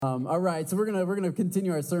All right, so we're gonna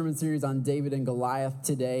continue our sermon series on David and Goliath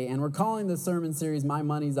today, and we're calling the sermon series "My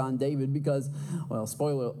Money's on David" because, well,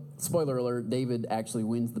 spoiler alert, David actually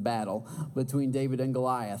wins the battle between David and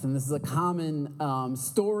Goliath, and this is a common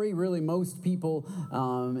story. Really, most people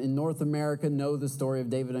in North America know the story of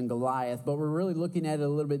David and Goliath, but we're really looking at it a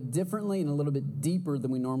little bit differently and a little bit deeper than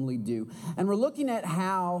we normally do, and we're looking at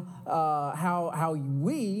how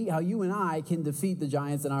you and I can defeat the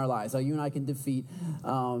giants in our lives, how you and I can defeat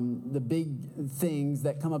the big things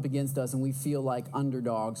that come up against us, and we feel like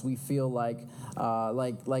underdogs. We feel like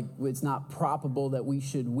it's not probable that we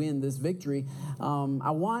should win this victory.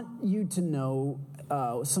 I want you to know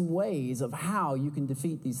some ways of how you can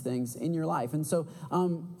defeat these things in your life. And so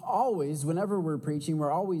always, whenever we're preaching,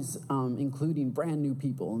 we're always including brand new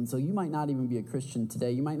people. And so you might not even be a Christian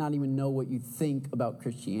today. You might not even know what you think about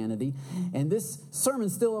Christianity. And this sermon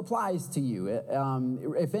still applies to you.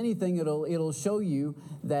 If anything, it'll show you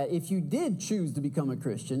that if you did choose to become a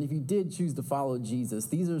Christian, if you did choose to follow Jesus,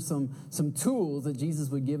 these are some tools that Jesus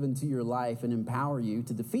would give into your life and empower you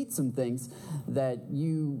to defeat some things that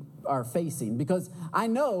you are facing. Because I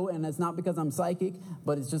know, and it's not because I'm psychic,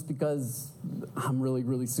 but it's just because I'm really,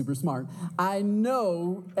 really super smart. I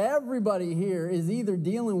know everybody here is either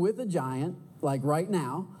dealing with a giant, like right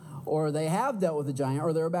now, or they have dealt with a giant,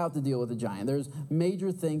 or they're about to deal with a giant. There's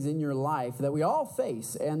major things in your life that we all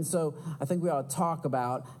face. And so I think we ought to talk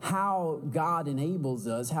about how God enables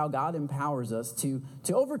us, how God empowers us to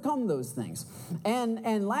overcome those things.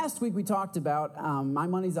 And last week we talked about my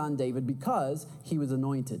money's on David because he was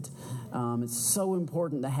anointed. It's so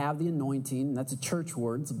important to have the anointing. That's a church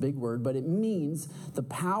word. It's a big word, but it means the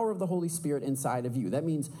power of the Holy Spirit inside of you. That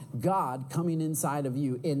means God coming inside of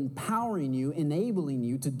you, empowering you, enabling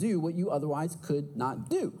you to do what you otherwise could not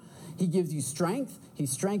do. He gives you strength. He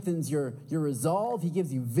strengthens your resolve. He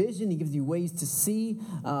gives you vision. He gives you ways to see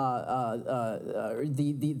the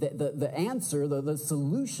answer, the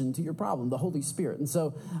solution to your problem, the Holy Spirit. And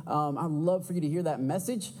so I'd love for you to hear that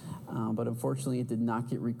message, but unfortunately it did not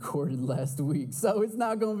get recorded last week, so it's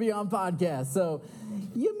not going to be on podcast. So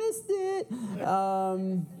you missed it.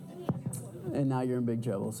 And now you're in big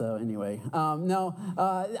trouble. So anyway, I'm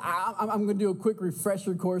going to do a quick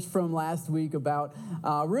refresher course from last week about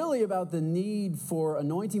the need for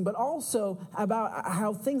anointing, but also about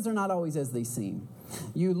how things are not always as they seem.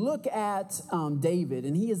 You look at David,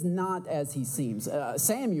 and he is not as he seems.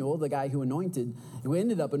 Samuel, the guy who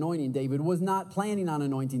ended up anointing David, was not planning on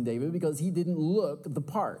anointing David because he didn't look the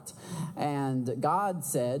part. And God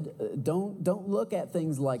said, don't look at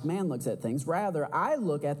things like man looks at things. Rather, I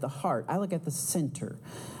look at the heart. I look at the center.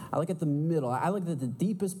 I look at the middle. I look at the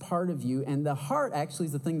deepest part of you, and the heart actually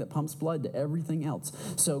is the thing that pumps blood to everything else.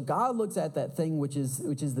 So God looks at that thing which is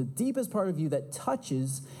the deepest part of you that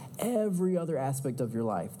touches every other aspect of your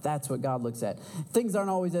life. That's what God looks at. Things aren't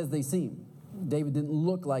always as they seem. David didn't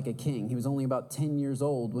look like a king. He was only about 10 years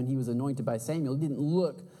old when he was anointed by Samuel. He didn't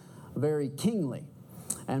look very kingly.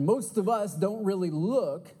 And most of us don't really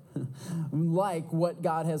look like what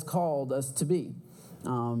God has called us to be.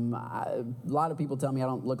 A lot of people tell me I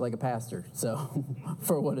don't look like a pastor, so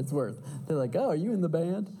for what it's worth. They're like, oh, are you in the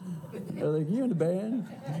band? They're like, you in the band?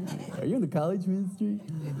 Are you in the college ministry?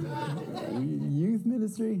 Youth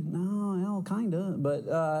ministry? No, well, kind of, but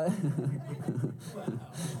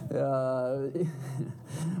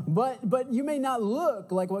but you may not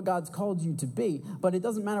look like what God's called you to be, but it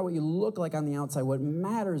doesn't matter what you look like on the outside. What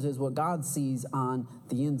matters is what God sees on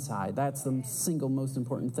the inside. That's the single most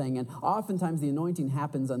important thing. And oftentimes the anointing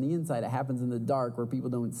happens on the inside. It happens in the dark where people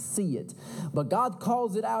don't see it. But God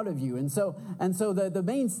calls it out of you. And so the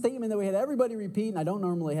main statement that we had everybody repeat, and I don't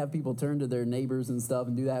normally have people turn to their neighbors and stuff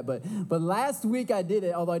and do that, but last week I did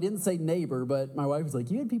it, although I didn't say neighbor, but my wife was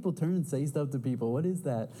like, you had people turn and say stuff to people. What is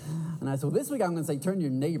that? And I said, well, this week I'm going to say turn to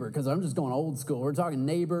your neighbor, because I'm just going old school. We're talking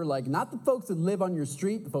neighbor, like not the folks that live on your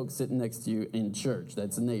street, the folks sitting next to you in church.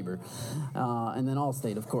 That's a neighbor. And then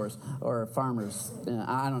Allstate, of course, or Farmers.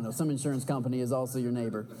 I don't know. Some insurance company is also your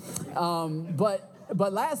neighbor.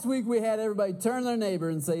 But last week we had everybody turn to their neighbor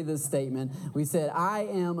and say this statement. We said, I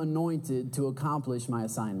am anointed to accomplish my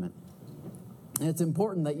assignment. And it's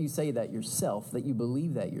important that you say that yourself, that you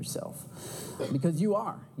believe that yourself. Because you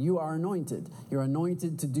are anointed. You're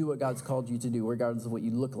anointed to do what God's called you to do, regardless of what you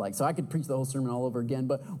look like. So I could preach the whole sermon all over again,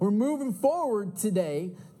 but we're moving forward today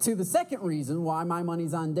to the second reason why my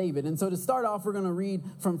money's on David. And so to start off, we're going to read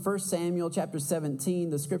from 1 Samuel chapter 17.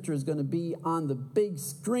 The scripture is going to be on the big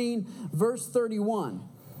screen, verse 31.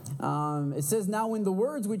 It says, now when the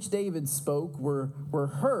words which David spoke were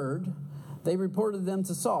heard, they reported them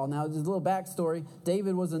to Saul. Now, there's a little backstory.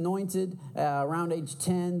 David was anointed around age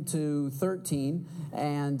 10 to 13,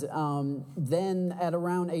 and then at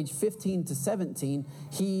around age 15 to 17,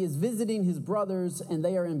 he is visiting his brothers, and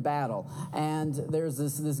they are in battle. And there's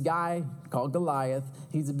this guy called Goliath.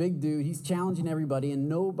 He's a big dude. He's challenging everybody, and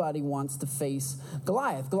nobody wants to face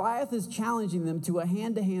Goliath. Goliath is challenging them to a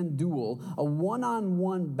hand-to-hand duel, a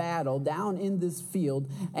one-on-one battle down in this field,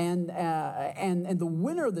 and the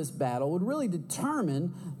winner of this battle would really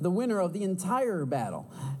determine the winner of the entire battle.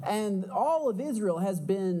 And all of Israel has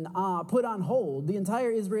been put on hold. The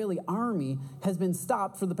entire Israeli army has been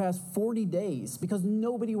stopped for the past 40 days because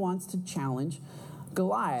nobody wants to challenge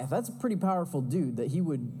Goliath. That's a pretty powerful dude that he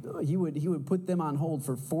would put them on hold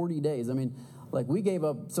for 40 days. I mean, like, we gave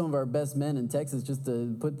up some of our best men in Texas just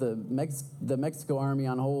to put the Mexico army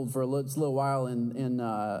on hold for a little while in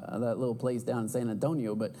that little place down in San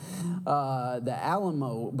Antonio, but the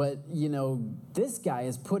Alamo. But, you know, this guy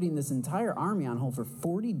is putting this entire army on hold for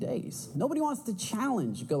 40 days. Nobody wants to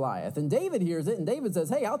challenge Goliath. And David hears it, and David says,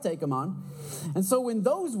 hey, I'll take him on. And so when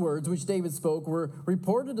those words which David spoke were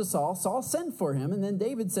reported to Saul, Saul sent for him, and then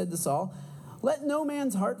David said to Saul, let no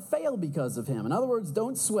man's heart fail because of him. In other words,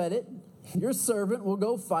 don't sweat it. Your servant will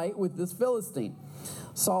go fight with this Philistine.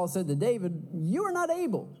 Saul said to David, you are not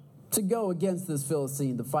able to go against this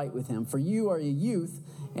Philistine to fight with him, for you are a youth,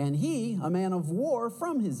 and he a man of war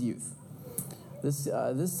from his youth.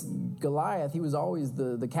 This Goliath, he was always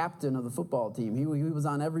the captain of the football team. He was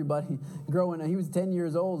on everybody growing up. He was 10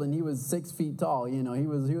 years old and he was 6 feet tall. You know, he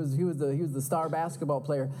was the star basketball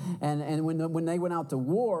player. And when they went out to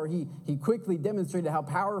war, he quickly demonstrated how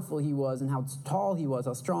powerful he was and how tall he was,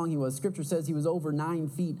 how strong he was. Scripture says he was over 9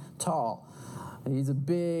 feet tall. He's a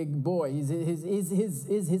big boy.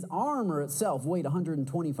 His armor itself weighed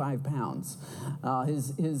 125 pounds.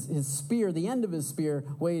 His spear, the end of his spear,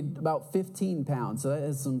 weighed about 15 pounds. So that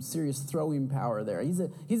has some serious throwing power there. He's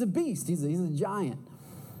a beast. He's a giant.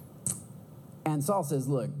 And Saul says,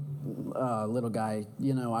 look, little guy,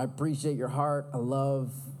 you know, I appreciate your heart. I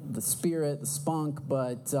love the spirit, the spunk,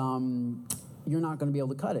 but you're not going to be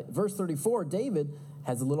able to cut it. Verse 34, David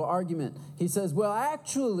has a little argument. He says, well,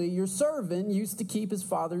 actually, your servant used to keep his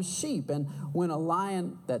father's sheep. And when a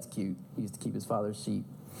lion, that's cute, he used to keep his father's sheep.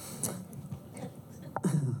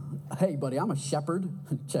 Hey, buddy, I'm a shepherd.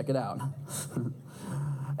 Check it out.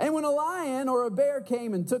 And when a lion or a bear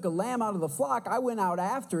came and took a lamb out of the flock, I went out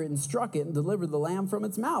after it and struck it and delivered the lamb from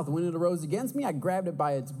its mouth. When it arose against me, I grabbed it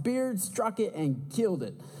by its beard, struck it, and killed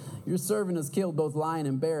it. Your servant has killed both lion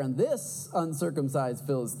and bear, and this uncircumcised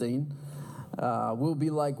Philistine will be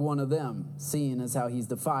like one of them, seeing as how he's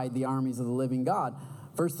defied the armies of the living God.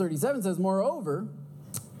 Verse 37 says, moreover,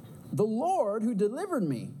 the Lord who delivered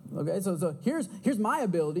me. Okay, so here's my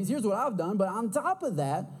abilities, here's what I've done, but on top of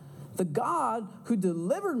that, the God who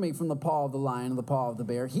delivered me from the paw of the lion and the paw of the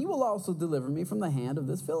bear, he will also deliver me from the hand of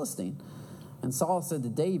this Philistine. And Saul said to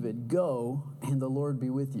David, go, and the Lord be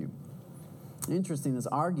with you. Interesting, this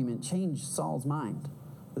argument changed Saul's mind.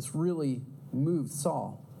 This really moved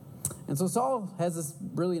Saul. And so Saul has this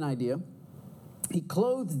brilliant idea. He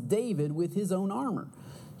clothes David with his own armor.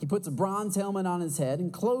 He puts a bronze helmet on his head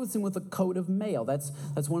and clothes him with a coat of mail. That's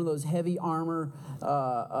one of those heavy armor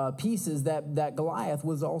pieces that Goliath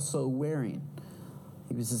was also wearing.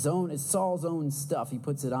 It's Saul's own stuff. He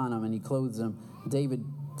puts it on him and he clothes him. David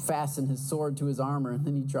fastened his sword to his armor and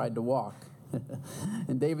then he tried to walk.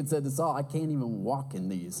 And David said to Saul, I can't even walk in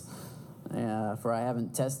these, for I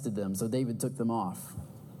haven't tested them. So David took them off.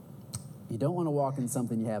 You don't want to walk in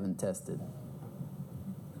something you haven't tested.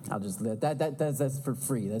 I'll just let that's for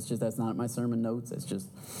free. That's not my sermon notes. That's just.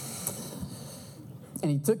 And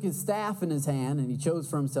he took his staff in his hand, and he chose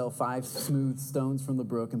for himself 5 smooth stones from the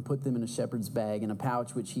brook and put them in a shepherd's bag in a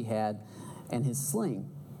pouch which he had, and his sling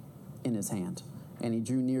in his hand. And he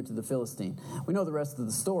drew near to the Philistine. We know the rest of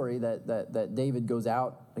the story, that David goes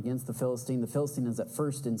out against the Philistine. The Philistine is at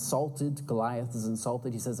first insulted. Goliath is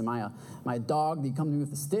insulted. He says, am I a dog that you come to me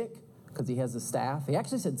with a stick? Because he has a staff. He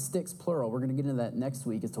actually said sticks, plural. We're going to get into that next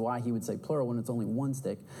week as to why he would say plural when it's only one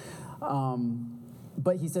stick.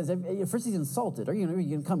 But he says, at first he's insulted. Are you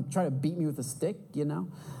going to come try to beat me with a stick, you know?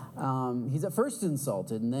 He's at first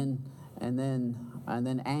insulted and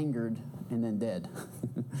then angered and then dead.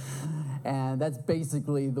 And that's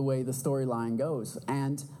basically the way the storyline goes.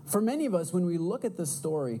 And for many of us, when we look at this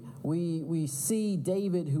story, we see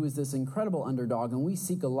David, who is this incredible underdog, and we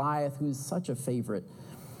see Goliath, who is such a favorite.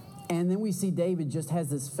 And then we see David just has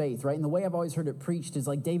this faith, right? And the way I've always heard it preached is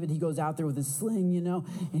like David, he goes out there with his sling,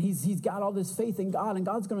 and he's got all this faith in God, and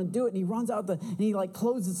God's going to do it. And he runs out and he like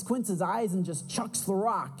squints his eyes and just chucks the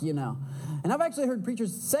rock, And I've actually heard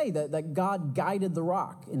preachers say that God guided the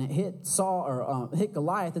rock, and it hit hit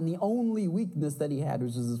Goliath, and the only weakness that he had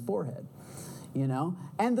was just his forehead.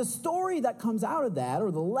 And the story that comes out of that, or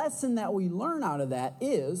the lesson that we learn out of that,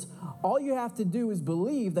 is all you have to do is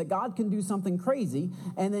believe that God can do something crazy,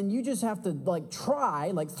 and then you just have to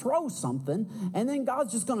throw something, and then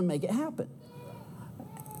God's just going to make it happen.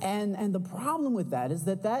 And the problem with that is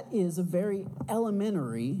that is a very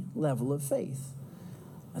elementary level of faith.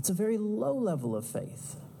 That's a very low level of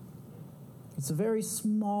faith. It's a very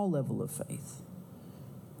small level of faith.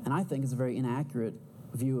 And I think it's a very inaccurate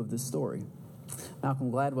view of this story.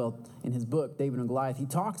 Malcolm Gladwell, in his book, David and Goliath, he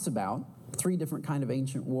talks about 3 different kind of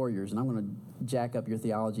ancient warriors, and I'm going to jack up your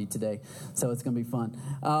theology today, so it's going to be fun.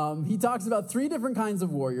 He talks about 3 different kinds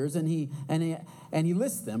of warriors, and he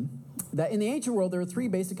lists them. That in the ancient world, there are 3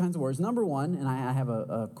 basic kinds of warriors. Number 1, and I have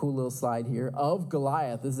a cool little slide here, of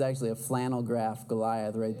Goliath. This is actually a flannel graph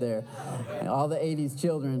Goliath right there. All the 80s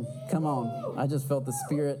children, come on. I just felt the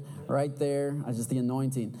spirit right there. The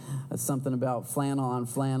anointing. That's something about flannel on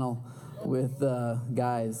flannel with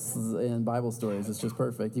guys in Bible stories. It's just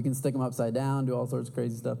perfect. You can stick them upside down, do all sorts of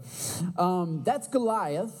crazy stuff. That's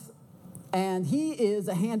Goliath, and he is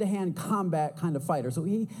a hand-to-hand combat kind of fighter. So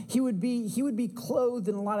he would be clothed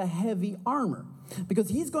in a lot of heavy armor, because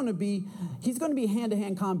he's going to be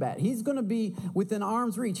hand-to-hand combat. He's going to be within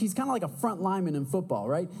arm's reach. He's kind of like a front lineman in football,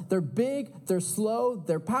 right? They're big, they're slow,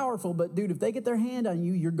 they're powerful, but dude, if they get their hand on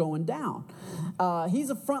you, you're going down. He's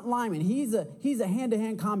a front lineman. He's a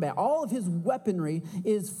hand-to-hand combat. All of his weaponry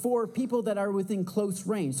is for people that are within close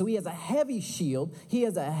range. So he has a heavy shield. He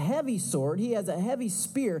has a heavy sword. He has a heavy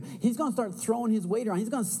spear. He's going to start throwing his weight around. He's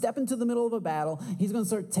going to step into the middle of a battle. He's going to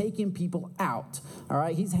start taking people out. All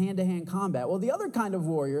right? He's hand-to-hand combat. Well, the other kind of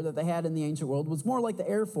warrior that they had in the ancient world was more like the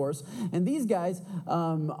Air Force, and these guys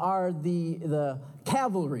are the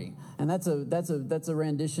cavalry, and that's a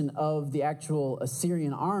rendition of the actual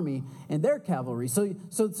Assyrian army and their cavalry. So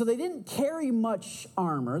they didn't carry much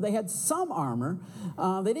armor. They had some armor.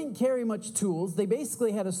 They didn't carry much tools. They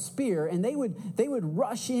basically had a spear, and they would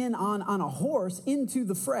rush in on a horse into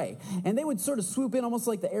the fray, and they would sort of swoop in almost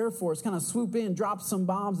like the Air Force, kind of swoop in, drop some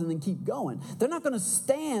bombs, and then keep going. They're not going to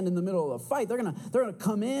stand in the middle of a fight. They're going to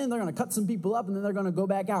come in. They're going to cut some people up, and then they're going to go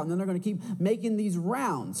back out, and then they're going to keep making these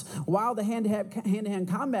rounds while the hand-to-hand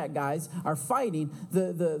combat guys are fighting.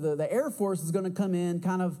 The Air Force is going to come in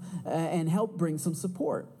kind of and help bring some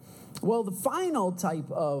support. Well, the final type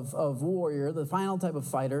of warrior, the final type of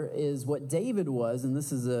fighter is what David was, and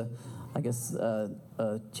this is a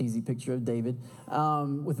cheesy picture of David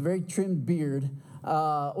with a very trimmed beard,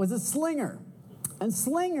 was a slinger. And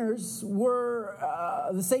slingers were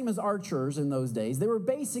the same as archers in those days. They were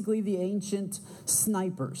basically the ancient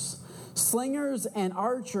snipers. Slingers and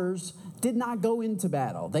archers did not go into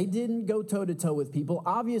battle. They didn't go toe-to-toe with people.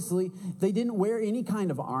 Obviously, they didn't wear any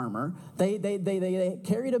kind of armor. They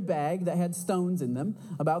carried a bag that had stones in them,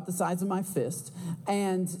 about the size of my fist,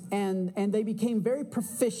 and they became very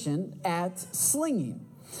proficient at slinging.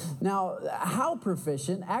 Now, how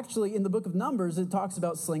proficient? Actually, in the book of Numbers, it talks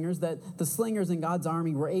about slingers, that the slingers in God's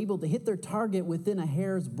army were able to hit their target within a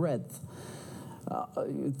hair's breadth.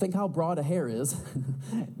 Think how broad a hair is.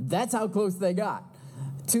 That's how close they got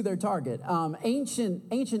to their target.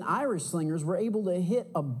 Ancient Irish slingers were able to hit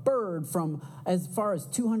a bird from as far as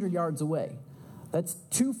 200 yards away. That's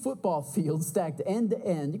 2 football fields stacked end to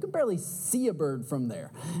end. You can barely see a bird from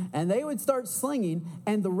there. And they would start slinging,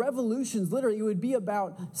 and the revolutions, literally, it would be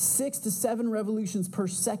about 6 to 7 revolutions per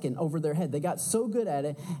second over their head. They got so good at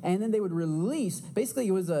it, and then they would release. Basically,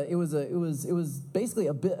 it was basically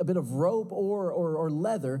a bit of rope or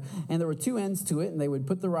leather, and there were 2 ends to it, and they would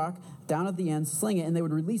put the rock down at the end, sling it, and they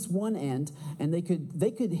would release one end, and they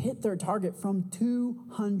could hit their target from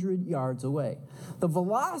 200 yards away. The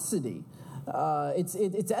velocity.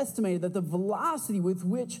 It's estimated that the velocity with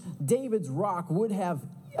which David's rock would have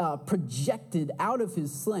projected out of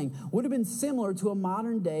his sling would have been similar to a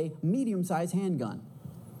modern-day medium-sized handgun.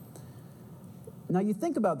 Now, you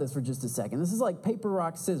think about this for just a second. This is like paper,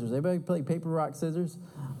 rock, scissors. Everybody play paper, rock, scissors?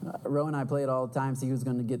 Roe and I play it all the time, so he was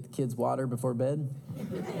going to get the kids water before bed.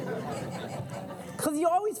 Because you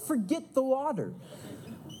always forget the water.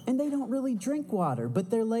 And they don't really drink water, but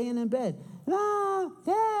they're laying in bed. Mom,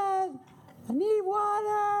 Dad, I need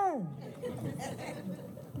water.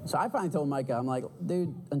 So I finally told Micah, I'm like,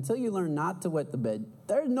 dude, until you learn not to wet the bed,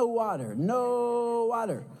 there's no water. No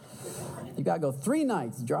water. You got to go 3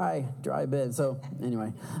 nights, dry bed. So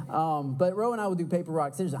anyway, but Ro and I will do paper,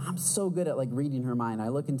 rock, scissors. I'm so good at like reading her mind. I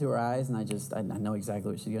look into her eyes and I know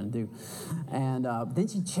exactly what she's going to do. And then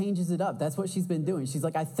she changes it up. That's what she's been doing. She's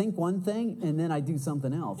like, I think one thing and then I do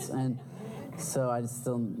something else. And so I just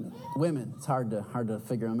still, women, it's hard to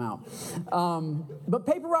figure them out. But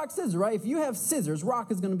paper, rock, scissors, right? If you have scissors,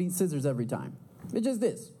 rock is going to beat scissors every time. It just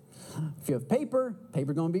is. If you have paper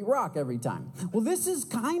going to beat rock every time. Well, this is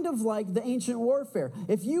kind of like the ancient warfare.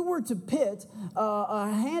 If you were to pit a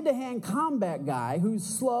hand-to-hand combat guy who's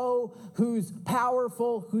slow, who's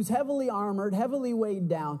powerful, who's heavily armored, heavily weighed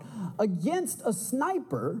down, against a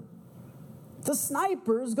sniper, the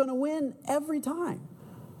sniper is going to win every time.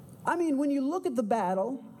 I mean, when you look at the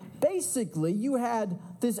battle, basically you had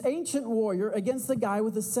this ancient warrior against a guy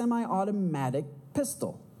with a semi-automatic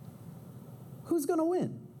pistol. Who's going to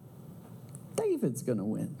win? David's going to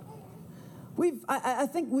win. I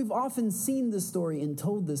think we've often seen this story and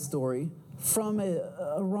told this story from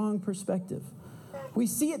a wrong perspective. We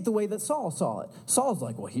see it the way that Saul saw it. Saul's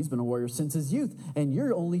like, well, he's been a warrior since his youth, and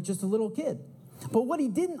you're only just a little kid. But what he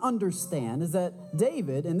didn't understand is that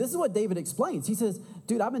David, and this is what David explains. He says,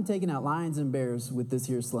 dude, I've been taking out lions and bears with this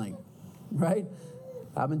here sling, right?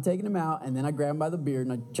 I've been taking them out, and then I grab them by the beard,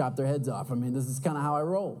 and I chop their heads off. I mean, this is kind of how I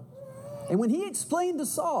roll. And when he explained to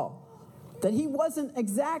Saul that he wasn't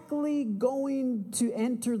exactly going to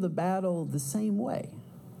enter the battle the same way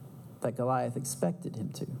that Goliath expected him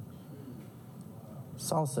to,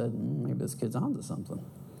 Saul said, maybe this kid's onto something.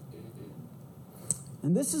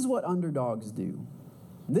 And this is what underdogs do.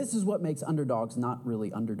 This is what makes underdogs not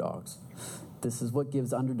really underdogs. This is what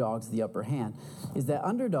gives underdogs the upper hand, is that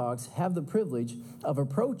underdogs have the privilege of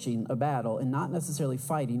approaching a battle and not necessarily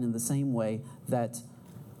fighting in the same way that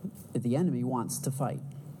the enemy wants to fight.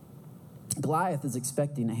 Goliath is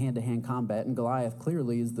expecting a hand-to-hand combat, and Goliath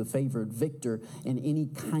clearly is the favored victor in any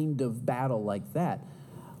kind of battle like that.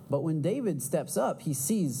 But when David steps up, he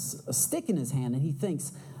sees a stick in his hand, and he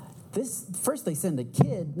thinks, first they send a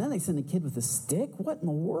kid, then they send a kid with a stick? What in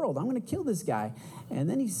the world? I'm going to kill this guy. And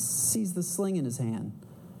then he sees the sling in his hand,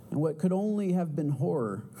 and what could only have been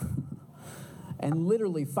horror. And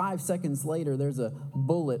literally 5 seconds later, there's a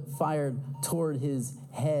bullet fired toward his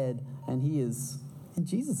head, and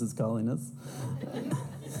Jesus is calling us.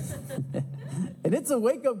 And it's a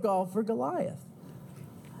wake-up call for Goliath.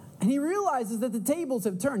 And he realizes that the tables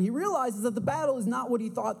have turned. He realizes that the battle is not what he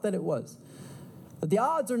thought that it was. That the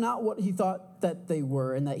odds are not what he thought that they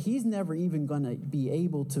were, and that he's never even going to be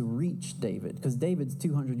able to reach David, because David's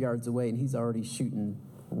 200 yards away, and he's already shooting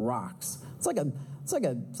rocks. It's like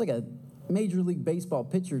a Major League Baseball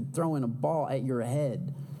pitcher throwing a ball at your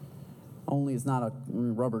head. Only it's not a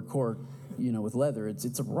rubber cork, with leather.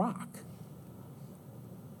 It's a rock.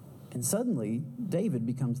 And suddenly, David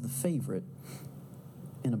becomes the favorite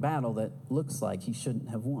in a battle that looks like he shouldn't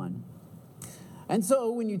have won. And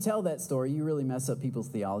so when you tell that story, you really mess up people's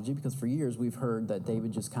theology, because for years we've heard that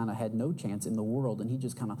David just kind of had no chance in the world, and he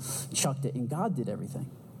just kind of chucked it, and God did everything.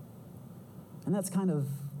 And that's kind of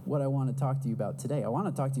what I want to talk to you about today. I want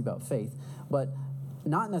to talk to you about faith, but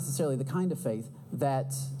not necessarily the kind of faith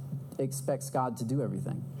that expects God to do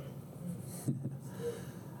everything.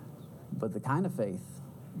 But the kind of faith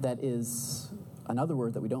that is another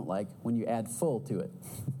word that we don't like when you add full to it.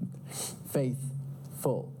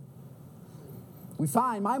 Faithful. We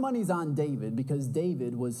find my money's on David because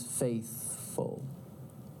David was faithful.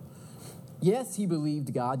 Yes, he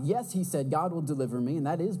believed God. Yes, he said, God will deliver me, and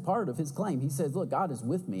that is part of his claim. He says, look, God is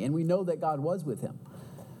with me, and we know that God was with him.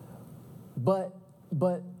 But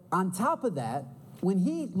on top of that, when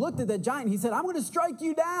he looked at that giant, he said, I'm going to strike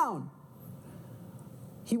you down.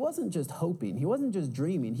 He wasn't just hoping. He wasn't just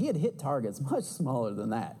dreaming. He had hit targets much smaller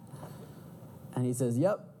than that. And he says,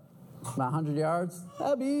 yep, about 100 yards,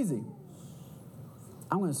 that'll be easy.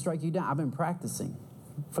 I'm going to strike you down. I've been practicing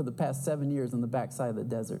for the past 7 years on the backside of the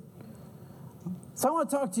desert. So I want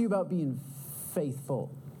to talk to you about being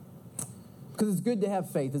faithful. Because it's good to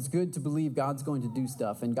have faith. It's good to believe God's going to do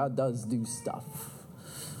stuff, and God does do stuff.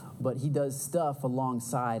 But he does stuff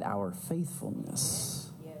alongside our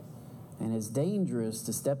faithfulness. Yes. And it's dangerous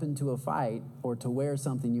to step into a fight or to wear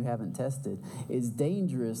something you haven't tested. It's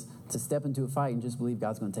dangerous to step into a fight and just believe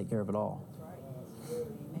God's going to take care of it all. That's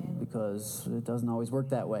right. Because it doesn't always work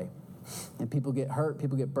that way. And people get hurt,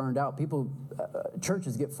 people get burned out,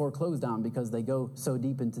 churches get foreclosed on because they go so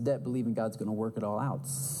deep into debt believing God's going to work it all out.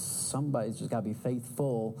 Somebody's just got to be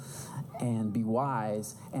faithful and be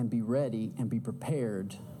wise and be ready and be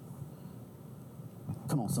prepared.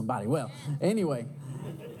 Come on, somebody. Well, anyway,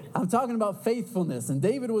 I'm talking about faithfulness, and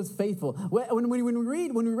David was faithful. When we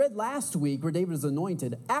read last week where David was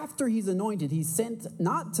anointed, after he's anointed, he's sent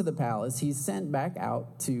not to the palace, he's sent back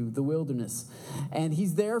out to the wilderness. And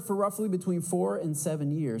he's there for roughly between 4 and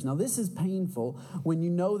 7 years. Now, this is painful when you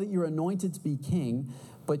know that you're anointed to be king,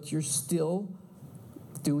 but you're still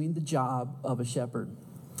doing the job of a shepherd.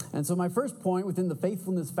 And so my first point within the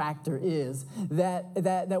faithfulness factor is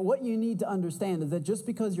that what you need to understand is that just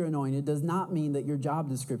because you're anointed does not mean that your job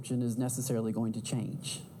description is necessarily going to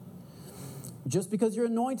change. Just because you're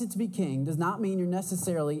anointed to be king does not mean you're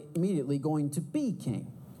necessarily immediately going to be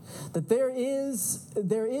king. That there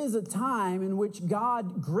is a time in which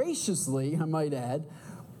God graciously, I might add,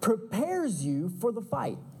 prepares you for the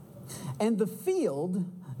fight. And the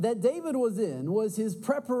field that David was in was his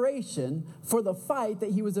preparation for the fight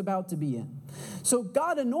that he was about to be in. So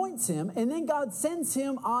God anoints him, and then God sends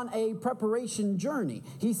him on a preparation journey.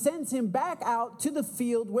 He sends him back out to the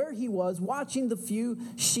field where he was, watching the few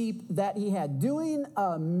sheep that he had, doing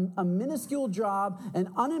a minuscule job, an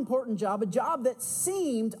unimportant job, a job that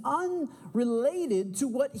seemed unrelated to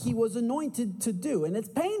what he was anointed to do. And it's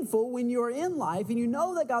painful when you're in life and you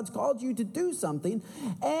know that God's called you to do something,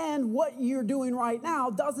 and what you're doing right now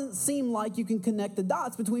doesn't seem like you can connect the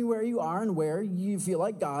dots between where you are and where you feel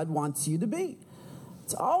like God wants you to be.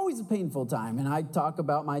 It's always a painful time, and I talk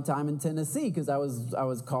about my time in Tennessee because I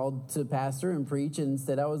was called to pastor and preach, and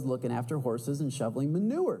instead I was looking after horses and shoveling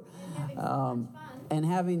manure, and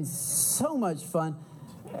having so much fun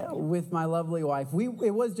with my lovely wife.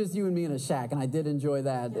 It was just you and me in a shack, and I did enjoy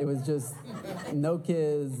that. It was just no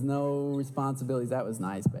kids, no responsibilities. That was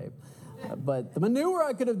nice, babe. But the manure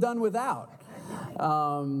I could have done without.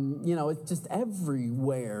 It's just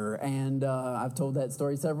everywhere, and I've told that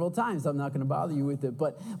story several times, so I'm not going to bother you with it.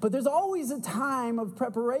 But there's always a time of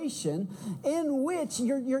preparation in which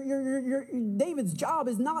your David's job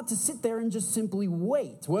is not to sit there and just simply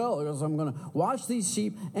wait. Well, I'm going to watch these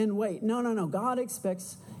sheep and wait. No. God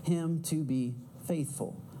expects him to be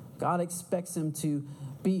faithful. God expects him to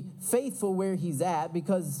be faithful where he's at,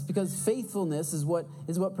 because faithfulness is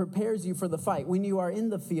what prepares you for the fight. When you are in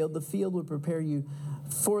the field will prepare you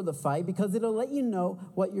for the fight because it'll let you know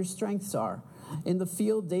what your strengths are. In the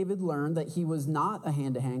field, David learned that he was not a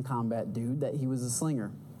hand-to-hand combat dude, that he was a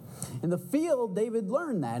slinger. In the field, David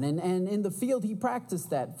learned that, and in the field, he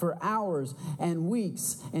practiced that for hours and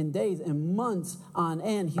weeks and days and months on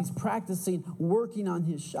end. He's practicing, working on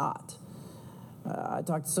his shot. I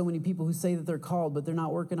talk to so many people who say that they're called, but they're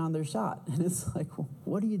not working on their shot. And it's like, well,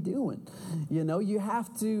 what are you doing? You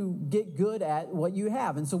have to get good at what you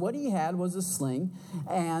have. And so what he had was a sling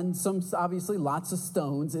and obviously lots of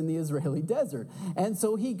stones in the Israeli desert. And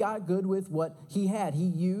so he got good with what he had. He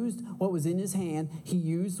used what was in his hand. He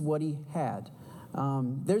used what he had.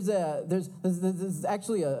 There's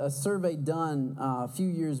actually a survey done a few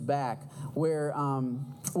years back where a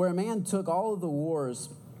man took all of the wars.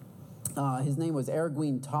 His name was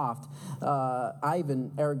Ivan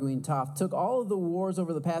Eraguin Toft, took all of the wars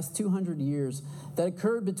over the past 200 years that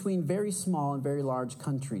occurred between very small and very large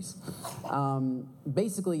countries.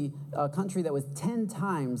 Basically, a country that was 10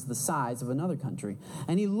 times the size of another country.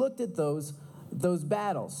 And he looked at those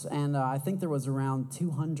battles, and I think there was around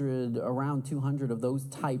 200 of those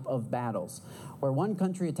type of battles, where one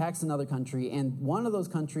country attacks another country, and one of those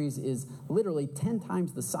countries is literally 10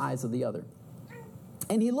 times the size of the other.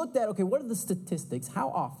 And he looked at, okay, what are the statistics? How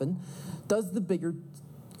often does the bigger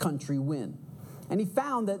country win? And he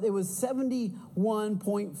found that it was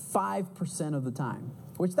 71.5% of the time,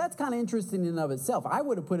 which that's kind of interesting in and of itself. I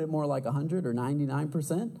would have put it more like 100 or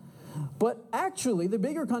 99%. But actually, the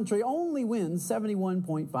bigger country only wins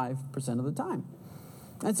 71.5% of the time.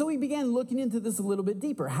 And so we began looking into this a little bit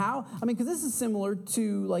deeper. How? Because this is similar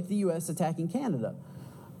to like the U.S. attacking Canada.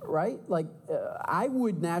 Right? I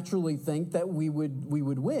would naturally think that we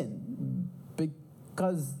would win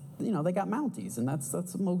because, they got Mounties, and that's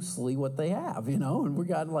mostly what they have, and we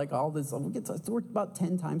got all this, we're about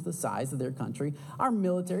 10 times the size of their country. Our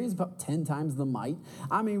military is about 10 times the might.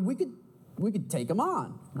 We could take them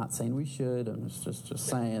on. I'm not saying we should, I'm just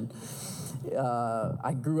saying.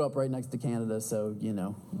 I grew up right next to Canada, so,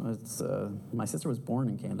 it's, my sister was born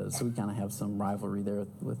in Canada, so we kind of have some rivalry there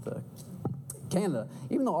with Canada,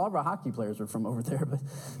 even though all of our hockey players are from over there, but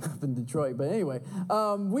up in Detroit. But anyway,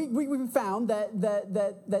 we found that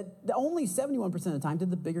only 71% of the time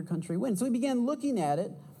did the bigger country win. So we began looking at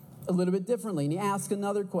it a little bit differently, and he asked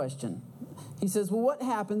another question. He says, well, what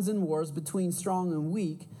happens in wars between strong and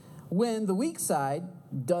weak when the weak side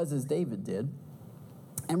does as David did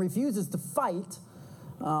and refuses to fight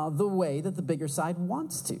the way that the bigger side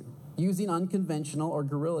wants to? using unconventional or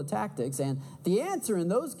guerrilla tactics. And the answer in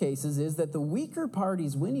those cases is that the weaker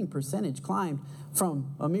party's winning percentage climbed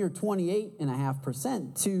from a mere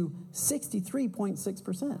 28.5% to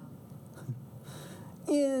 63.6%.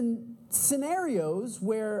 In scenarios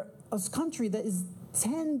where a country that is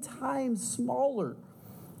 10 times smaller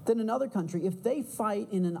than another country, if they fight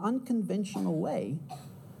in an unconventional way,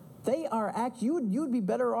 they are you would be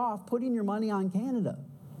better off putting your money on Canada.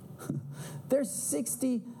 They're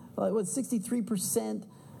 63%. 63%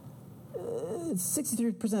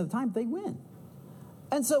 of the time they win.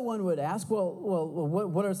 And so one would ask, well,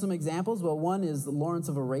 what are some examples? Well, one is Lawrence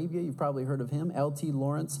of Arabia. You've probably heard of him. L.T.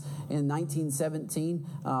 Lawrence in 1917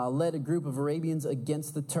 led a group of Arabians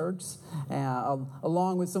against the Turks,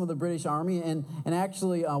 along with some of the British army. And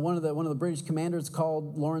actually, one of the British commanders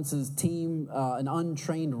called Lawrence's team an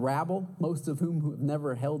untrained rabble, most of whom have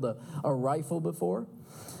never held a rifle before.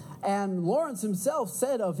 And Lawrence himself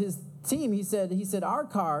said of his team, he said, our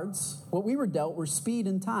cards, what we were dealt, were speed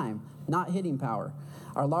and time, not hitting power.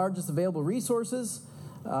 Our largest available resources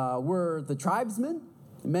were the tribesmen,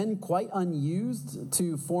 men quite unused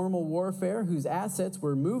to formal warfare, whose assets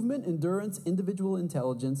were movement, endurance, individual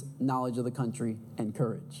intelligence, knowledge of the country, and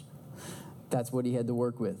courage. That's what he had to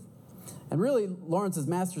work with. And really, Lawrence's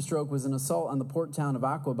masterstroke was an assault on the port town of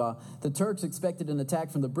Aqaba. The Turks expected an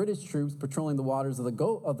attack from the British troops patrolling the waters of the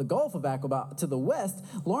Gulf of Aqaba to the west.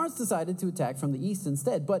 Lawrence decided to attack from the east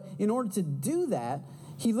instead. But in order to do that,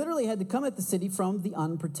 he literally had to come at the city from the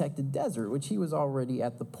unprotected desert, which he was already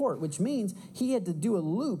at the port, which means he had to do a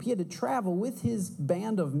loop. He had to travel with his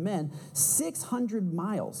band of men 600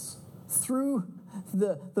 miles through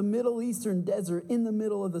the Middle Eastern desert in the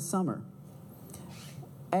middle of the summer.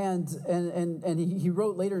 And he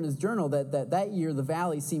wrote later in his journal that year the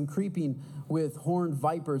valley seemed creeping with horned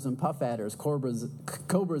vipers and puff adders,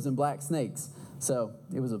 cobras and black snakes. So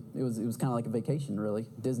it was kind of like a vacation, really,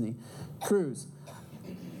 Disney cruise.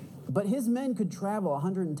 But his men could travel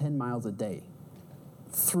 110 miles a day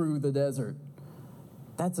through the desert.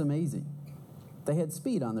 That's amazing. They had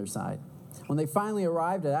speed on their side. When they finally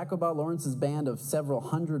arrived at Aqaba, Lawrence's band of several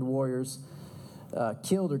hundred warriors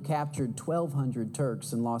killed or captured 1,200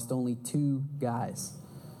 Turks and lost only 2 guys.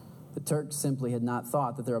 The Turks simply had not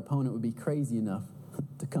thought that their opponent would be crazy enough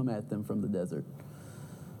to come at them from the desert.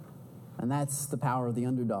 And that's the power of the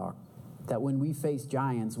underdog, that when we face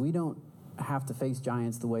giants, we don't have to face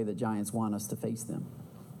giants the way that giants want us to face them.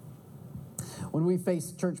 When we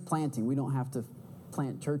face church planting, we don't have to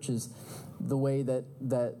plant churches the way that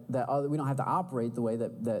other, we don't have to operate the way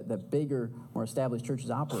that bigger, more established churches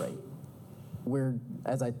operate. We're,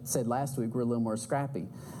 as I said last week, we're a little more scrappy.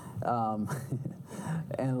 And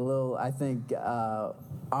a little, I think,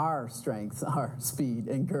 our strengths are speed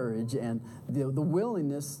and courage and the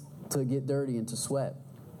willingness to get dirty and to sweat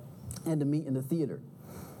and to meet in the theater.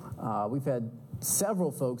 We've had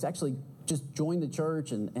several folks actually just join the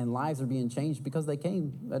church and lives are being changed because they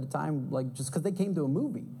came at a time, like just because they came to a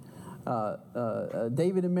movie.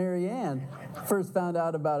 David and Mary Ann first found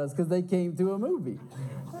out about us because they came to a movie.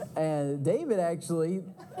 And David actually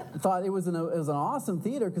thought it was an awesome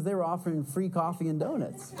theater because they were offering free coffee and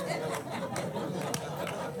donuts.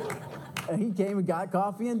 And he came and got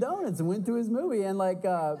coffee and donuts and went to his movie. And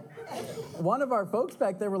one of our folks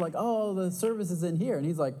back there were like, "Oh, the service is in here." And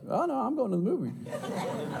he's like, "Oh, no, I'm going to the movie."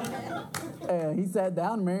 And he sat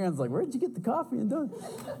down, and Mary Ann's like, "Where'd you get the coffee and donuts?"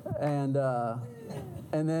 And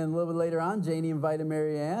then a little bit later on, Janie invited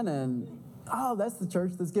Mary Ann, and, "Oh, that's the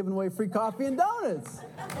church that's giving away free coffee and donuts."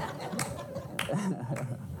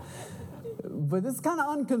 But it's kind of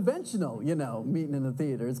unconventional, meeting in the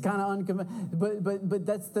theater. It's kind of unconventional, but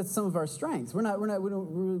that's some of our strengths.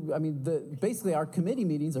 Basically our committee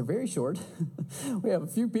meetings are very short. We have a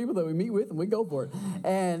few people that we meet with and we go for it.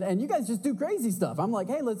 And you guys just do crazy stuff. I'm like,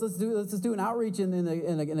 hey, let's just do an outreach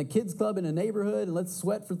in a kids club in a neighborhood, and let's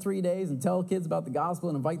sweat for 3 days and tell kids about the gospel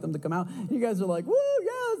and invite them to come out. And you guys are like, woo,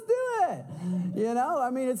 yeah, let's do it.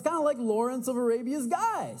 It's kind of like Lawrence of Arabia's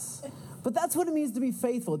guys. But that's what it means to be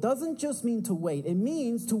faithful. It doesn't just mean to wait. It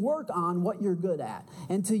means to work on what you're good at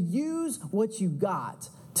and to use what you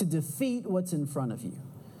got to defeat what's in front of you.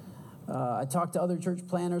 I talk to other church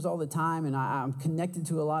planners all the time, and I'm connected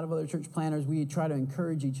to a lot of other church planners. We try to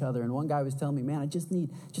encourage each other. And one guy was telling me, "Man, I just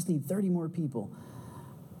need 30 more people."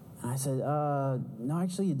 And I said, "No,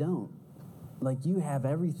 actually you don't. You have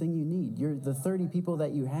everything you need. The 30 people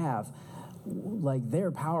that you have,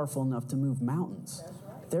 they're powerful enough to move mountains."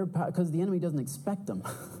 Because the enemy doesn't expect them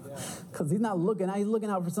Because he's not looking out. He's looking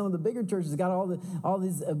out for some of the bigger churches. Got all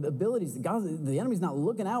these abilities. The enemy's not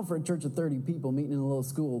looking out for a church of 30 people meeting in a little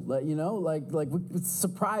school. Like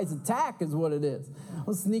surprise attack is what it is.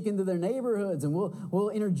 We'll sneak into their neighborhoods and we'll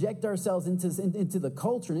interject ourselves into the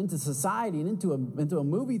culture and into society and into a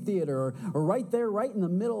movie theater or right in the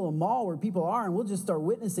middle of a mall where people are, and we'll just start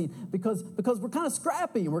witnessing because we're kind of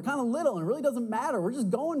scrappy and we're kind of little and it really doesn't matter. We're just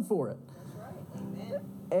going for it.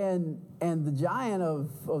 And the giant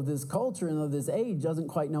of this culture and of this age doesn't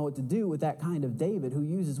quite know what to do with that kind of David who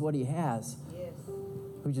uses what he has,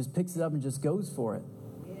 who just picks it up and just goes for it,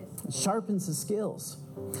 sharpens his skills.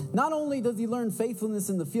 Not only does he learn faithfulness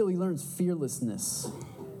in the field, he learns fearlessness.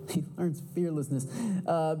 He learns fearlessness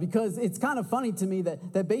because it's kind of funny to me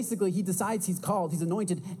that basically he decides he's called, he's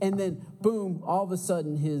anointed, and then boom, all of a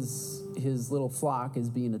sudden his little flock is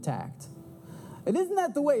being attacked. And isn't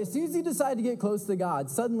that the way? As soon as you decide to get close to God,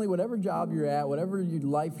 suddenly whatever job you're at, whatever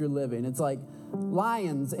life you're living, it's like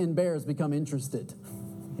lions and bears become interested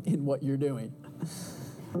in what you're doing.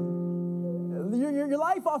 Your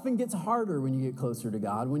life often gets harder when you get closer to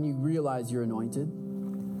God, when you realize you're anointed.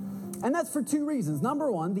 And that's for two reasons.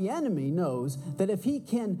 Number one, the enemy knows that if he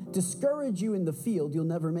can discourage you in the field, you'll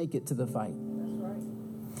never make it to the fight.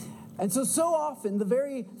 And so often, the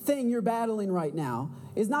very thing you're battling right now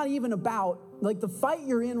is not even about, like the fight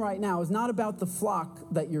you're in right now is not about the flock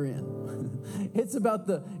that you're in. It's about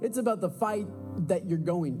the fight that you're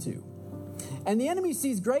going to. And the enemy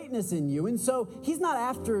sees greatness in you, and so he's not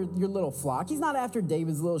after your little flock. He's not after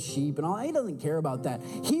David's little sheep and all. He doesn't care about that.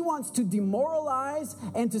 He wants to demoralize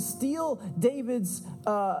and to steal David's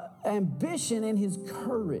ambition and his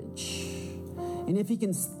courage. And if he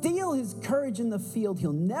can steal his courage in the field,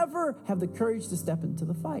 he'll never have the courage to step into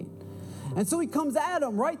the fight. And so he comes at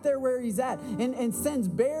him right there where he's at and sends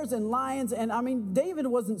bears and lions. And I mean, David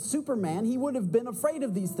wasn't Superman. He would have been afraid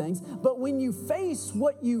of these things. But when you face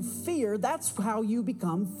what you fear, that's how you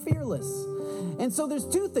become fearless. And so there's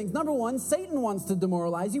two things. Number one, Satan wants to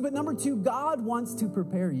demoralize you. But number two, God wants to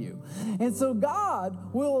prepare you. And so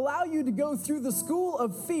God will allow you to go through the school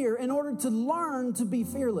of fear in order to learn to be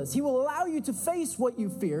fearless. He will allow you to face what you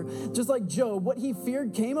fear. Just like Job, what he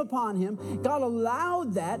feared came upon him. God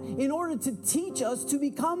allowed that in order to teach us to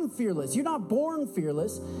become fearless. You're not born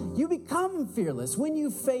fearless. You become fearless when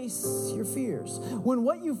you face your fears. When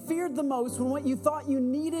what you feared the most, when what you thought you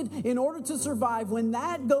needed in order to survive, when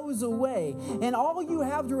that goes away and all you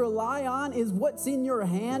have to rely on is what's in your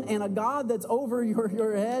hand and a God that's over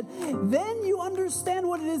your head, then you understand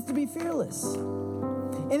what it is to be fearless.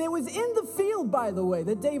 And it was in the field, by the way,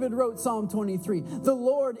 that David wrote Psalm 23. The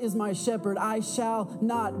Lord is my shepherd, I shall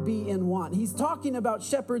not be in want. He's talking about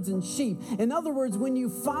shepherds and sheep. In other words, when you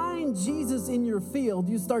find Jesus in your field,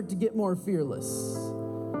 you start to get more fearless.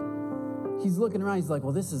 He's looking around, he's like,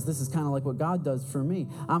 well, this is kind of like what God does for me.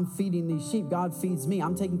 I'm feeding these sheep. God feeds me.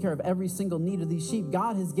 I'm taking care of every single need of these sheep.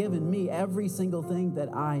 God has given me every single thing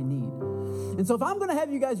that I need. And so if I'm going to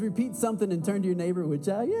have you guys repeat something and turn to your neighbor, which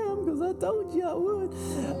I am, because I told you I would,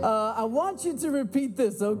 I want you to repeat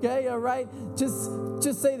this, okay? All right?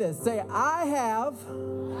 Just say this. Say, I have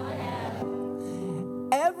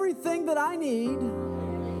everything that I need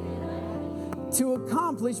to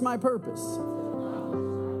accomplish my purpose.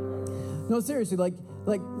 No, seriously, like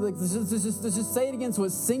let's just say it again so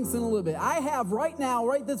it sinks in a little bit. I have right now,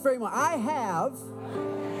 right this very moment, I have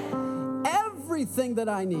everything that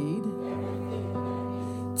I need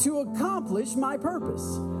to accomplish my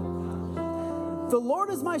purpose. The Lord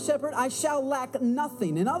is my shepherd, I shall lack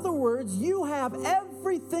nothing. In other words, you have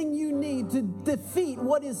everything you need to defeat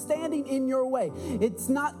what is standing in your way. It's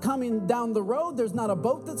not coming down the road. There's not a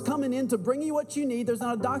boat that's coming in to bring you what you need. There's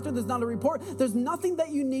not a doctor. There's not a report. There's nothing that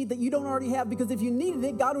you need that you don't already have, because if you needed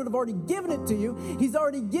it, God would have already given it to you. He's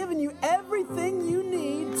already given you everything you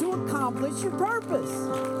need to accomplish your purpose.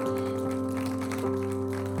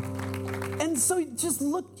 And so just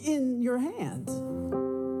look in your hand.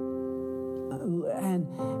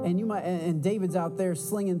 And you might, and David's out there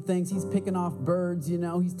slinging things. He's picking off birds, you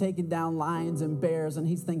know. He's taking down lions and bears, and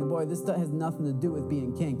he's thinking, boy, this has nothing to do with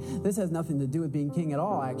being king. This has nothing to do with being king at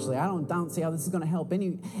all, actually. I don't see how this is going to help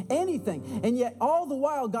anything. And yet, all the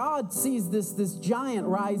while, God sees this giant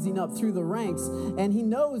rising up through the ranks, and he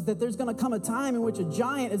knows that there's going to come a time in which a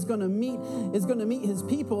giant is going to meet his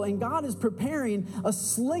people, and God is preparing a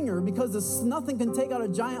slinger, because nothing can take out a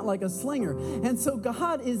giant like a slinger. And so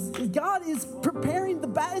God is preparing the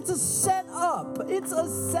battle. It's a setup. It's a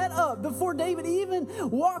setup. Before David even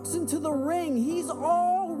walks into the ring, he's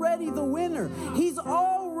already the winner. He's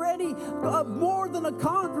already more than a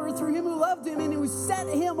conqueror through him who loved him and who set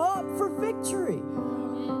him up for victory.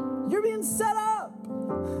 You're being set up.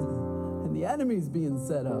 The enemy's being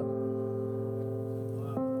set up.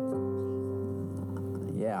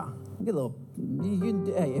 Yeah. Get a little.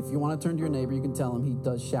 Hey, if you want to turn to your neighbor, you can tell him he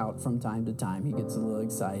does shout from time to time. He gets a little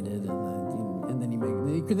excited, and then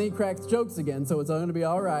he cracks jokes again. So it's going to be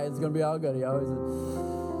all right. It's going to be all good. He always.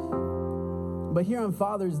 But here on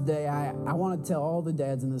Father's Day, I want to tell all the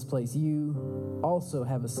dads in this place, you also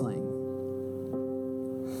have a sling.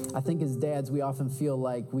 I think as dads, we often feel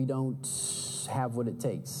like we don't have what it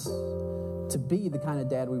takes to be the kind of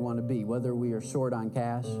dad we want to be, whether we are short on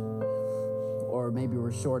cash or maybe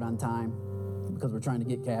we're short on time because we're trying to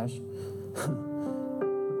get cash,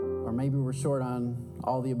 or maybe we're short on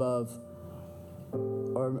all the above,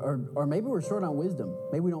 or maybe we're short on wisdom.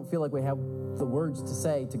 Maybe we don't feel like we have the words to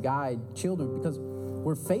say to guide children because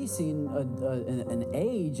we're facing an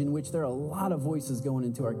age in which there are a lot of voices going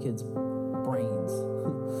into our kids' brains,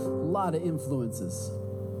 a lot of influences.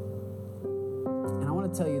 And I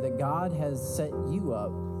want to tell you that God has set you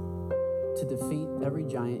up to defeat every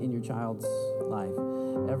giant in your child's life.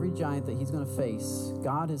 Every giant that he's going to face,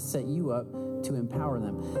 God has set you up to empower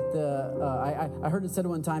them. I heard it said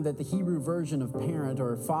one time that the Hebrew version of parent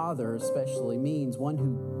or father especially means one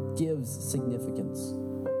who gives significance.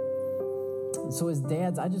 And so as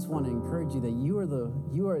dads, I just want to encourage you that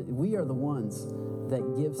we are the ones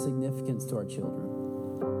that give significance to our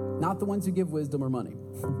children. Not the ones who give wisdom or money.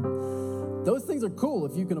 Those things are cool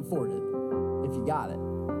if you can afford it, if you got it.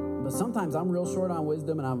 But sometimes I'm real short on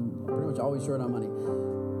wisdom, and I'm pretty much always short on money.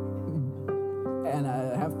 And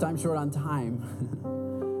I have time short on time.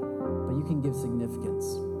 But you can give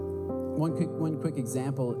significance. One quick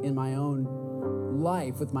example in my own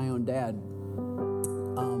life with my own dad.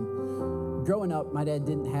 Growing up, my dad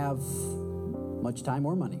didn't have much time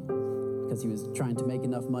or money because he was trying to make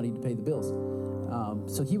enough money to pay the bills.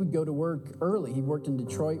 So he would go to work early. He worked in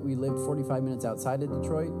Detroit. We lived 45 minutes outside of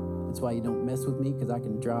Detroit. That's why you don't mess with me, because I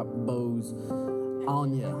can drop bows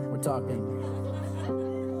on you. We're talking.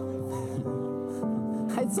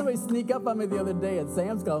 I had somebody sneak up on me the other day at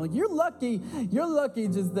Sam's Club. I'm like, you're lucky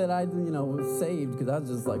just that I, was saved, because I was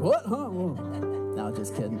just like, what? Huh? No,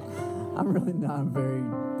 just kidding. I'm really not. I'm very,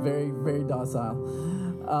 very, very docile.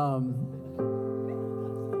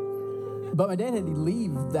 But my dad had to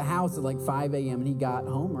leave the house at like 5 a.m. and he got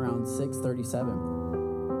home around 6:37.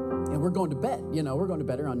 And we're going to bed, we're going to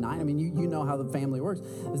bed around 9. I mean, you know how the family works.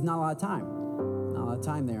 There's not a lot of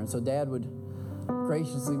time there. And so Dad would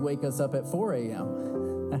graciously wake us up at 4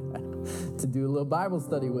 a.m. to do a little Bible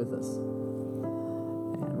study with us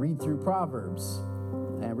and read through Proverbs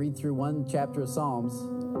and read through one chapter of Psalms,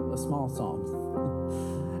 a small Psalms.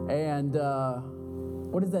 And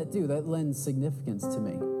what does that do? That lends significance to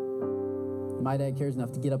me. My dad cares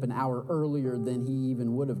enough to get up an hour earlier than he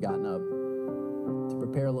even would have gotten up to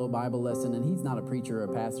prepare a little Bible lesson. And he's not a preacher or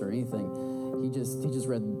a pastor or anything. He just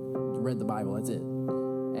read the Bible. That's it.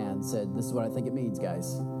 And said, this is what I think it means,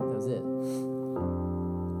 guys. That was it.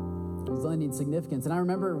 It was lending significance. And I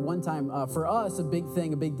remember one time, for us, a big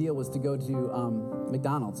deal was to go to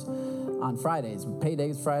McDonald's on Fridays.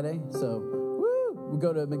 Payday's Friday, so we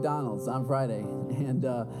go to McDonald's on Friday and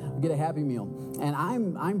we get a Happy Meal. And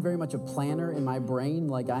I'm very much a planner in my brain.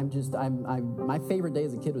 Like my favorite day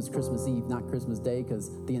as a kid was Christmas Eve, not Christmas Day, because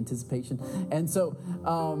the anticipation. And so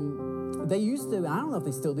they used to, I don't know if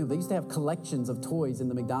they still do, they used to have collections of toys in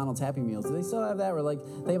the McDonald's Happy Meals. Do they still have that? Where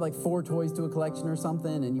they have 4 toys to a collection or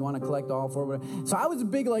something, and you want to collect all 4. Whatever. So I was a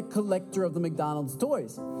big collector of the McDonald's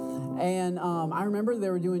toys. And I remember they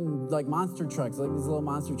were doing monster trucks, these little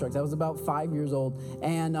monster trucks. I was about 5 years old,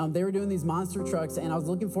 and they were doing these monster trucks, and I was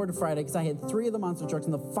looking forward to Friday because I had 3 of the monster trucks,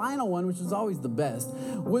 and the final one, which was always the best,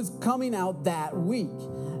 was coming out that week.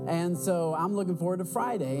 And so I'm looking forward to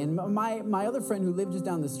Friday. And my other friend who lived just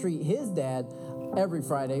down the street, his dad, every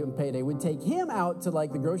Friday on payday, would take him out to the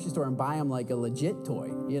grocery store and buy him a legit toy,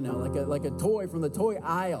 like a toy from the toy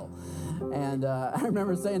aisle. And I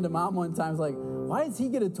remember saying to Mom one time, I was like, why does he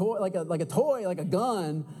get a toy, like a toy, like a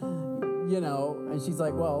gun, And she's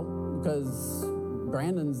like, well, because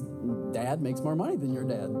Brandon's dad makes more money than your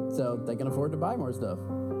dad, so they can afford to buy more stuff.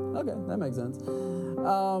 Okay, that makes sense.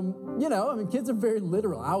 Kids are very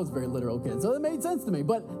literal. I was a very literal kid, so it made sense to me.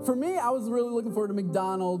 But for me, I was really looking forward to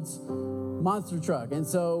McDonald's monster truck. And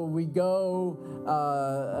so we go,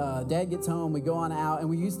 Dad gets home, we go on out, and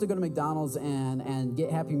we used to go to McDonald's and get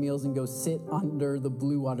Happy Meals and go sit under the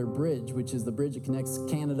Blue Water Bridge, which is the bridge that connects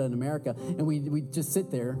Canada and America. And we just sit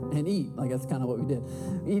there and eat. That's kind of what we did.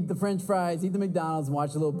 Eat the French fries, eat the McDonald's, and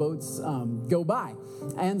watch the little boats go by.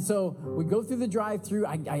 And so we go through the drive-thru.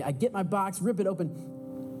 I get my box, rip it open,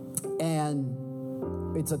 and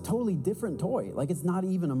it's a totally different toy. It's not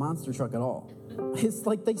even a monster truck at all. It's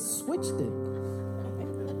like they switched it.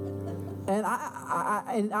 And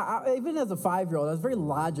I even as a 5-year-old, I was very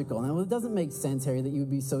logical. And it doesn't make sense, Harry, that you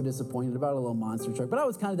would be so disappointed about a little monster truck. But I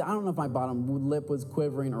was kind of, I don't know if my bottom lip was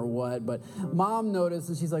quivering or what, but Mom noticed,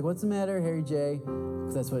 and she's like, "What's the matter, Harry J?"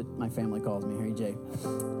 Because that's what my family calls me, Harry J.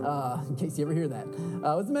 In case you ever hear that.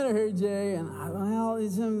 "What's the matter, Harry J?" And well,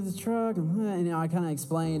 he's in the truck. And I kind of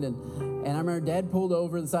explained. And I remember Dad pulled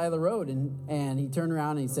over the side of the road, and he turned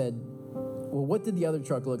around and he said, "Well, what did the other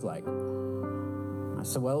truck look like?" I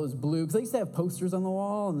said, "Well, it was blue," because I used to have posters on the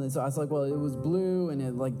wall, and so I was like, "Well, it was blue," and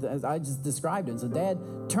it, like I just described it. So Dad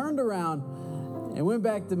turned around and went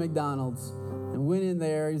back to McDonald's and went in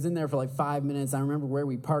there. He was in there for like 5 minutes. I remember where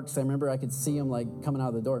we parked, so I remember I could see him like coming out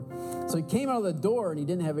of the door. So he came out of the door and he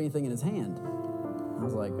didn't have anything in his hand. I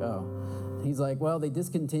was like, "Oh." He's like, "Well, they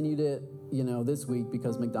discontinued it, this week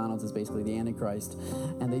because McDonald's is basically the Antichrist,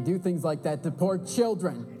 and they do things like that to poor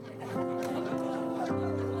children."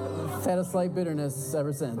 Had a slight bitterness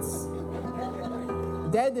ever since.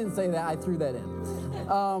 Dad didn't say that. I threw that in.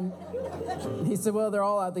 He said, "Well, they're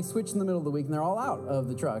all out. They switched in the middle of the week, and they're all out of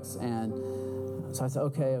the trucks." And so I said,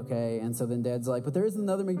 okay. And so then Dad's like, "But there is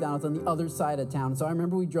another McDonald's on the other side of town." So I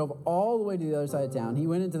remember we drove all the way to the other side of town. He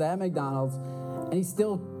went into that McDonald's, and he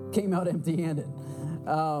still came out empty-handed.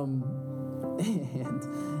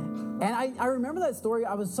 And I remember that story.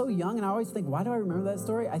 I was so young, and I always think, why do I remember that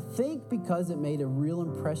story? I think because it made a real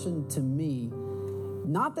impression to me.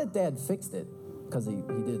 Not that Dad fixed it, because he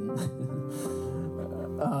didn't.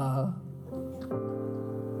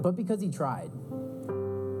 But because he tried.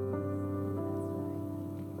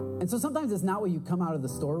 And so sometimes it's not what you come out of the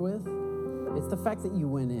store with. It's the fact that you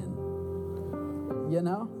went in.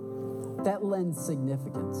 That lends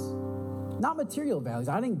significance. Not material values.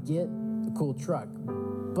 I didn't get a cool truck.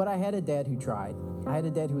 But I had a dad who tried. I had a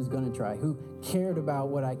dad who was going to try, who cared about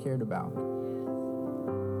what I cared about.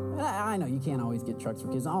 And I know you can't always get trucks for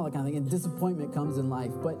kids and all that kind of thing, and disappointment comes in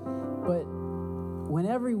life. But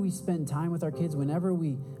whenever we spend time with our kids, whenever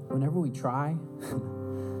we try,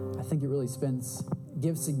 I think it really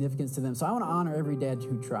gives significance to them. So I want to honor every dad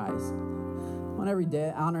who tries. I want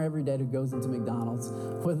honor every dad who goes into McDonald's,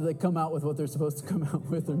 whether they come out with what they're supposed to come out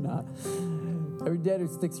with or not. Every dad who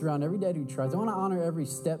sticks around, every dad who tries. I want to honor every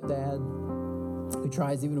stepdad who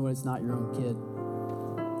tries even when it's not your own kid.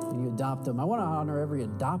 And you adopt them. I want to honor every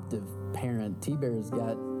adoptive parent. T-Bear's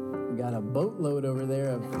got a boatload over there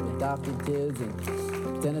of adopted kids, and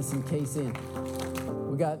Dennis and Casey. And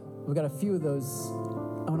we got a few of those.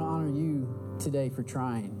 I want to honor you today for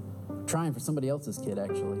trying for somebody else's kid,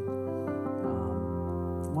 actually.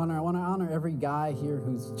 I want to honor every guy here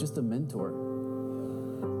who's just a mentor.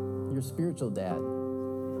 Your spiritual dad.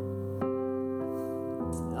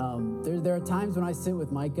 There are times when I sit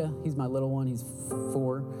with Micah. He's my little one. He's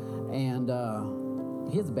 4, and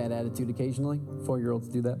he has a bad attitude occasionally. 4-year-olds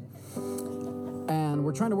do that, and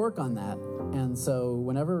we're trying to work on that. And so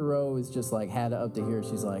whenever Ro is just like had it up to here,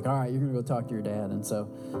 she's like, "All right, you're gonna go talk to your dad." And so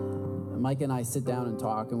Micah and I sit down and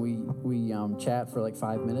talk, and we chat for like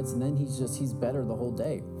 5 minutes, and then he's better the whole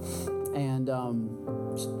day. And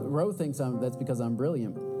Ro thinks that's because I'm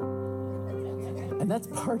brilliant. And that's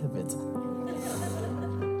part of it.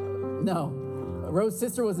 No. Rose's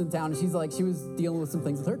sister was in town, and she was dealing with some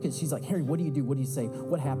things with her kids. She's like, "Harry, what do you do? What do you say?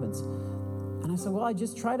 What happens?" And I said, "Well, I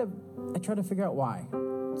try to figure out why."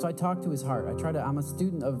 So I talk to his heart. I'm a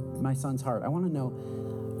student of my son's heart. I want to know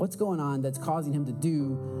what's going on that's causing him to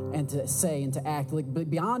do and to say and to act. But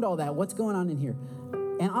beyond all that, what's going on in here?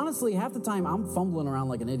 And honestly, half the time I'm fumbling around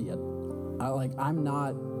like an idiot. I'm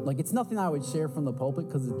not, it's nothing I would share from the pulpit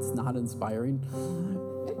because it's not inspiring.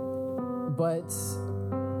 But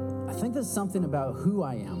I think there's something about who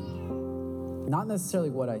I am, not necessarily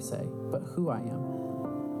what I say, but who I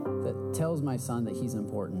am, that tells my son that he's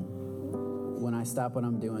important. When I stop what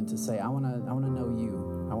I'm doing to say, I want to know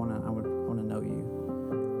you. I want to know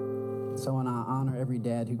you. So I want to honor every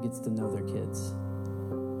dad who gets to know their kids,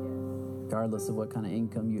 regardless of what kind of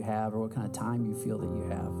income you have or what kind of time you feel that you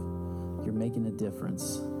have. You're making a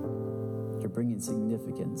difference. You're bringing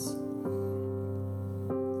significance.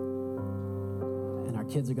 And our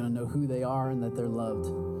kids are going to know who they are and that they're loved.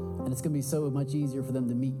 And it's going to be so much easier for them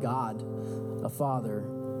to meet God, a Father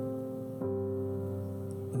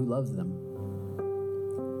who loves them.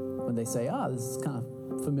 When they say, this is kind of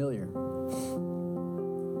familiar.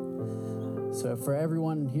 So for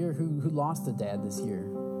everyone here who lost a dad this year,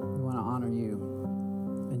 we want to honor you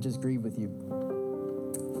and just grieve with you.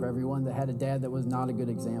 For everyone that had a dad that was not a good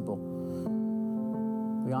example,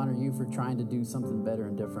 we honor you for trying to do something better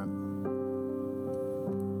and different.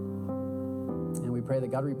 And we pray that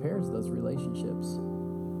God repairs those relationships.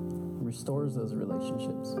 restores those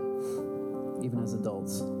relationships, even as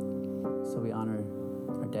adults. So we honor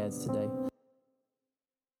our dads today.